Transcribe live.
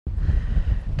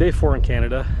Day 4 in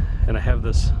Canada, and I have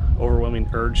this overwhelming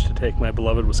urge to take my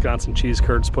beloved Wisconsin cheese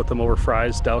curds, put them over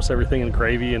fries, douse everything in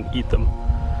gravy, and eat them.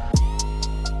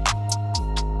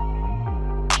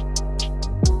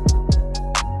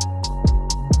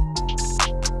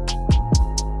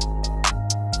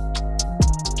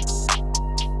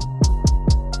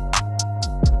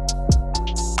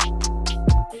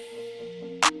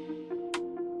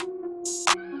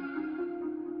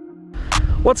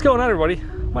 What's going on, everybody?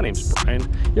 My name's Brian.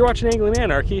 You're watching Angling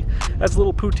Anarchy. That's a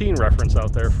little poutine reference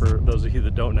out there for those of you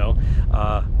that don't know.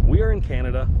 We are in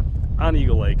Canada on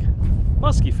Eagle Lake,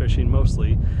 musky fishing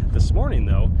mostly. This morning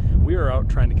though, we are out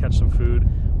trying to catch some food.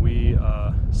 We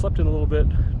slept in a little bit,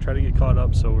 tried to get caught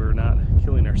up so we're not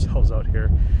killing ourselves out here.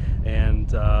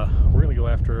 And we're gonna go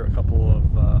after a couple of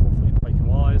hopefully pike and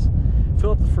walleyes,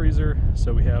 fill up the freezer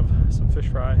so we have some fish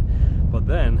fry. But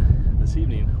then this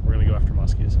evening, we're gonna go after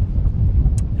muskies.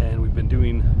 And we've been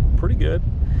doing pretty good.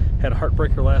 Had a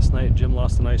heartbreaker last night. Jim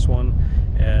lost a nice one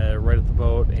right at the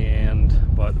boat,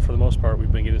 but for the most part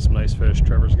we've been getting some nice fish.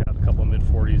 Trevor's got a couple of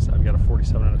mid-40s. I've got a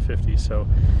 47 and a 50, so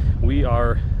we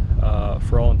are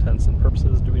for all intents and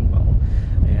purposes doing well,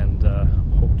 and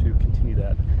hope to continue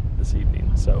that this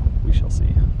evening, so we shall see.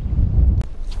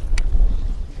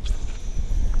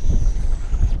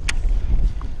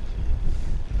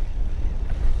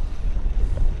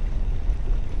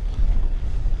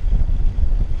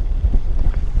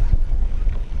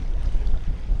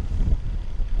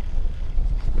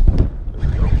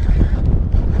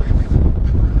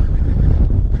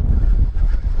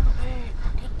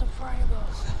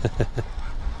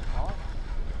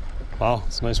 Wow,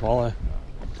 it's a nice walleye.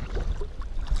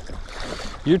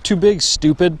 You're too big,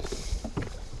 stupid.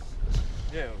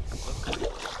 Yeah,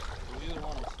 we either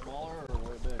want them smaller or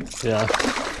way big. Yeah.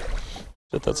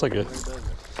 But that's like a...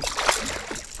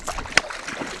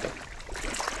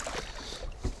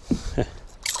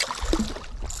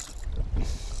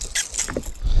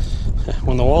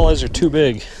 When the walleyes are too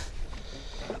big.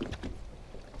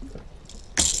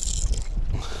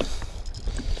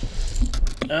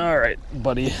 All right,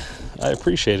 buddy. I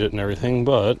appreciate it and everything,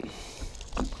 but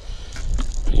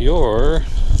you're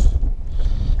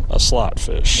a slot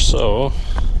fish, so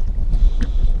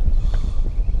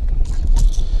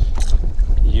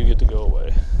you get to go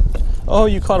away. Oh,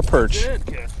 you caught a perch. I did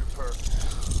catch a perch.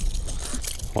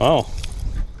 Wow.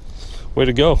 Way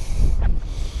to go.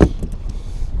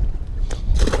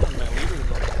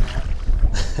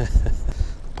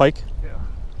 Pike? Yeah.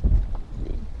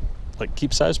 Like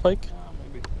keep size pike?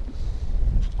 Maybe.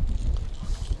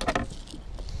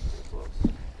 Close.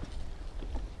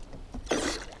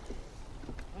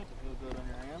 That feel good on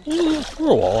your hand.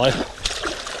 We're a walleye.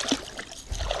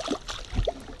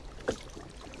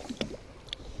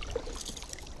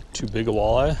 Too big a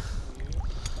walleye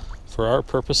for our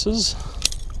purposes. I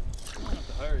don't have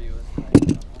to hire you.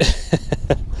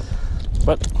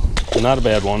 But not a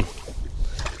bad one.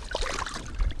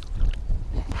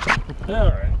 All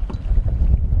right.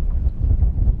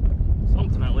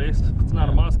 Something at least. If it's not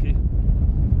a musky.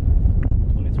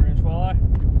 23-inch walleye.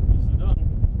 Easily done.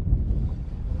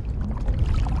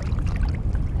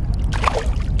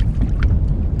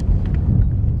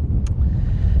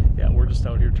 Yeah, we're just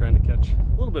out here trying to catch a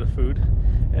little bit of food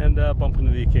and bump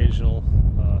into the occasional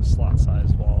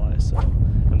slot-sized walleye. So,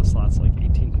 and the slot's like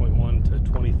 18.1 to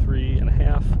 23 and a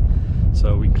half.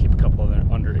 So we can keep a couple of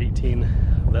them under 18.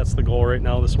 That's the goal right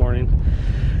now this morning.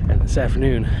 And this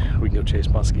afternoon, we can go chase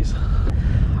muskies.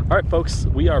 All right, folks,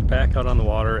 we are back out on the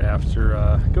water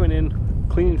after going in,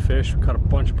 cleaning fish. We caught a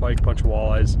bunch of pike, bunch of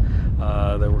walleyes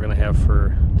that we're gonna have for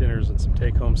dinners and some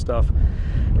take-home stuff.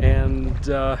 And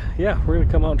yeah, we're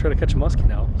gonna come out and try to catch a muskie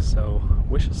now. So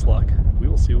wish us luck. We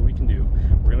will see what we can do.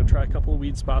 We're gonna try a couple of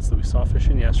weed spots that we saw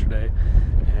fishing yesterday,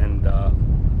 and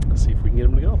see if we can get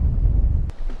them to go.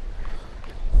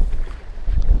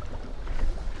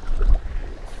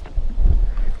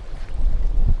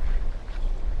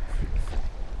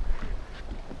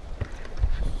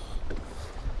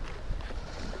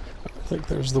 I think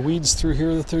there's the weeds through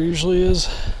here that there usually is.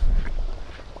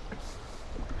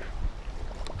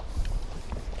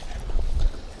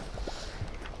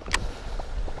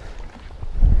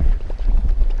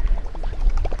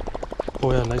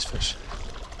 Oh yeah, nice fish.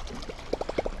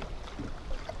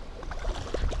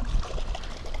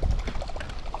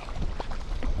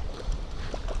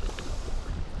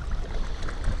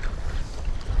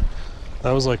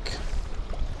 That was like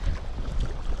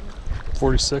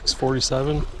 46,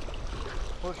 47.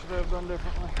 What should I have done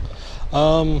differently?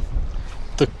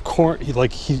 The corn,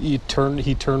 he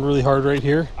turned really hard right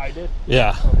here. I did?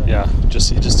 Yeah, Okay. yeah. He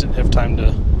just didn't have time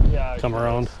to Yeah, come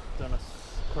around. Done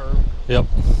a curve. Yep.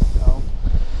 Oh.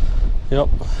 Yep.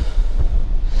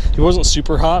 He wasn't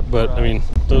super hot, but I mean,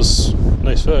 those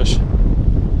nice fish.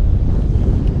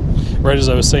 Right as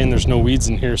I was saying, there's no weeds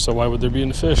in here, so why would there be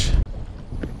any fish?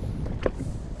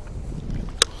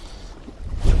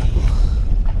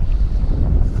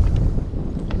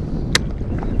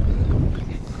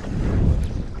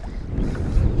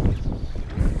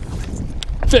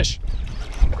 Fish!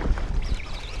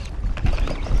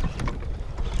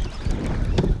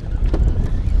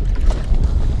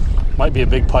 Might be a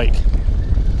big pike.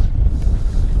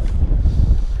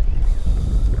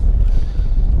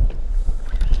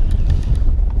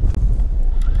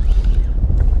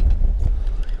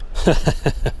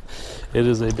 It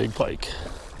is a big pike.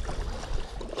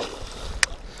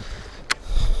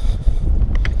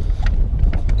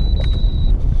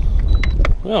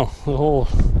 Well, the whole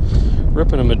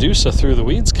ripping a Medusa through the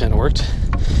weeds kind of worked.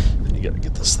 You gotta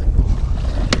get this thing.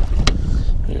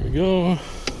 There we go.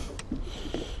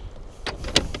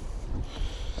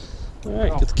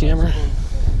 Alright, get the camera.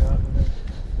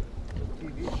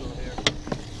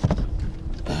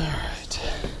 Alright.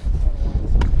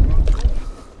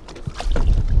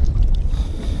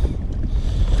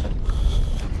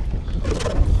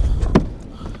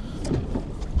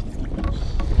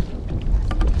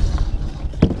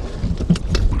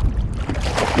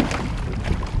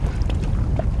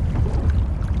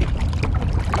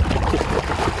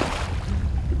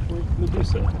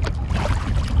 Medusa.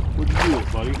 What'd you do it,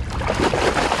 buddy?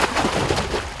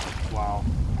 Wow,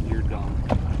 you're dumb.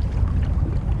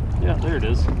 Yeah, there it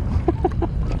is.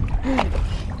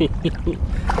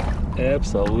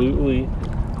 Absolutely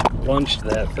lunched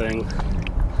that thing.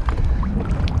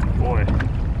 Boy,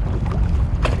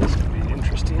 this could be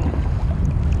interesting.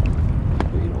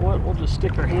 But you know what? We'll just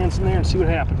stick our hands in there and see what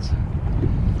happens.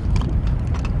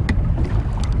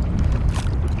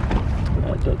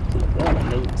 That one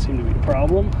doesn't seem to be a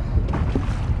problem.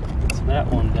 It's that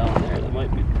one down there that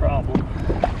might be the problem.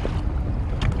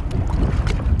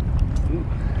 Ooh.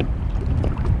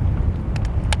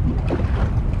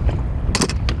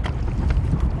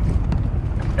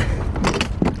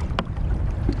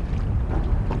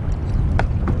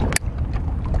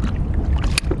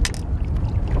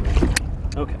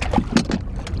 Okay.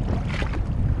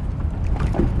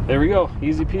 There we go.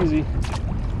 Easy peasy.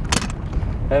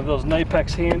 Have those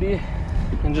Knipex handy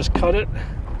and just cut it.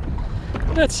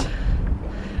 That's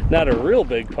not a real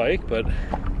big pike, but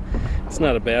it's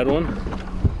not a bad one.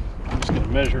 I'm just gonna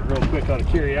measure it real quick out of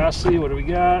curiosity. What do we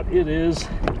got? It is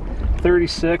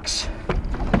 36.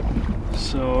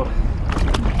 So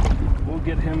we'll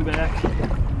get him back.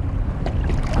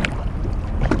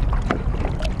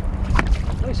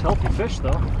 Nice healthy fish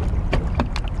though.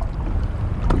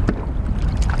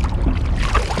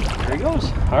 There he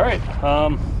goes. All right,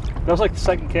 that was like the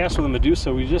second cast with a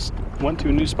Medusa. We just went to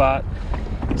a new spot,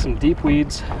 some deep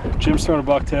weeds. Jim's throwing a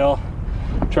bucktail,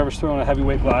 Trevor's throwing a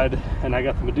heavyweight glide, and I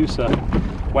got the Medusa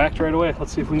whacked right away.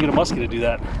 Let's see if we can get a muskie to do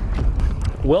that.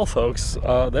 Well, folks,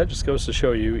 that just goes to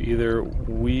show you either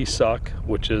we suck,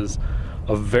 which is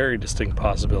a very distinct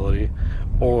possibility,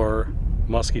 or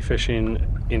muskie fishing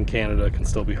in Canada can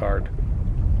still be hard,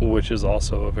 which is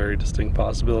also a very distinct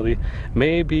possibility.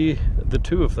 Maybe the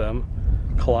two of them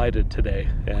collided today,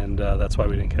 and that's why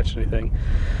we didn't catch anything.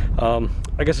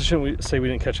 I guess I shouldn't say we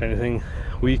didn't catch anything.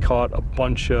 We caught a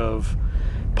bunch of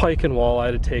pike and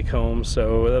walleye to take home,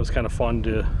 so that was kind of fun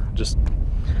to just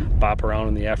bop around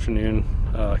in the afternoon,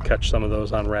 catch some of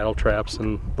those on rattle traps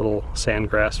and little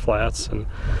sandgrass flats, and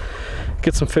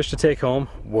get some fish to take home.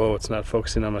 Whoa, it's not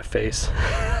focusing on my face.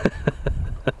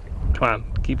 Come on,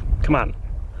 come on.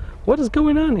 What is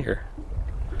going on here?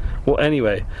 Well,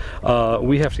 anyway,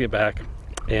 we have to get back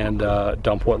and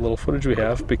dump what little footage we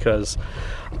have, because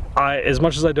as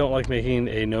much as I don't like making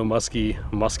a no musky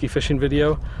fishing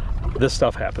video, this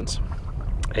stuff happens.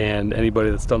 And anybody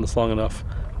that's done this long enough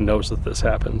knows that this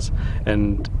happens.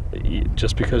 And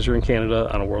just because you're in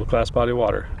Canada on a world-class body of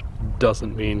water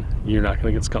doesn't mean you're not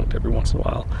going to get skunked every once in a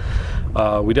while.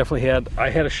 I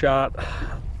had a shot.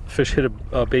 Fish hit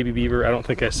a baby beaver. I don't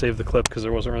think I saved the clip because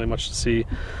there wasn't really much to see,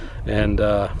 and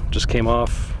just came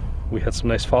off. We had some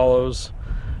nice follows.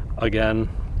 Again,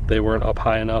 they weren't up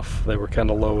high enough. They were kind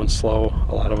of low and slow,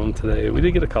 a lot of them today. We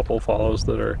did get a couple of follows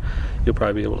that you'll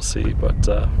probably be able to see, but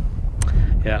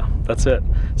yeah, that's it.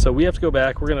 So we have to go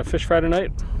back. We're gonna fish Friday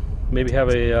night, maybe have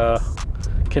a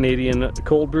Canadian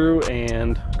cold brew,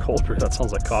 and cold brew, that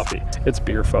sounds like coffee. It's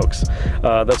beer, folks.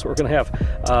 That's what we're gonna have.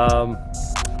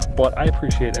 But I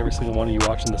appreciate every single one of you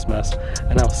watching this mess,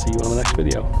 and I'll see you on the next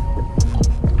video.